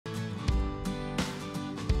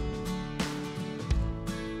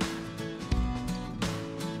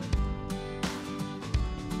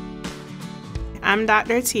I'm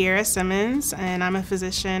Dr. Tierra Simmons, and I'm a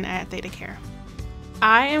physician at ThedaCare.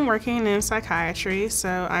 I am working in psychiatry,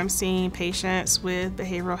 so I'm seeing patients with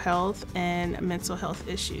behavioral health and mental health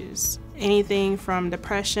issues. Anything from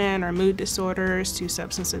depression or mood disorders to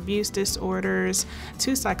substance abuse disorders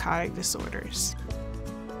to psychotic disorders.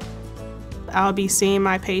 I'll be seeing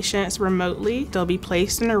my patients remotely. They'll be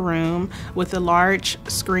placed in a room with a large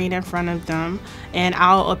screen in front of them, and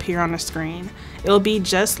I'll appear on the screen. It'll be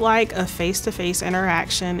just like a face-to-face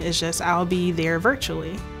interaction, it's just I'll be there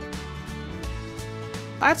virtually.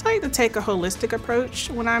 I like to take a holistic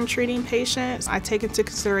approach when I'm treating patients. I take into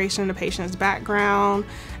consideration the patient's background,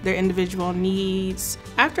 their individual needs.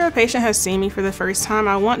 After a patient has seen me for the first time,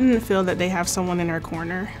 I want them to feel that they have someone in their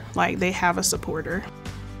corner, like they have a supporter.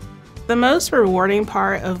 The most rewarding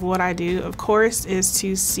part of what I do, of course, is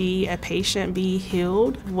to see a patient be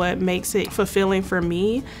healed. What makes it fulfilling for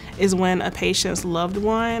me is when a patient's loved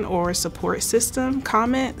one or support system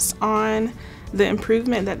comments on the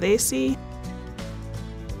improvement that they see.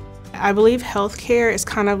 I believe healthcare is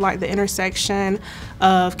kind of like the intersection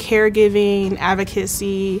of caregiving,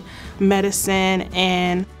 advocacy, medicine,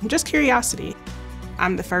 and just curiosity.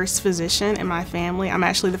 I'm the first physician in my family. I'm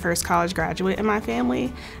actually the first college graduate in my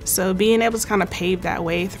family. So being able to kind of pave that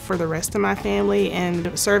way for the rest of my family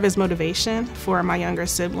and serve as motivation for my younger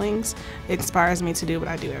siblings inspires me to do what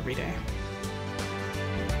I do every day.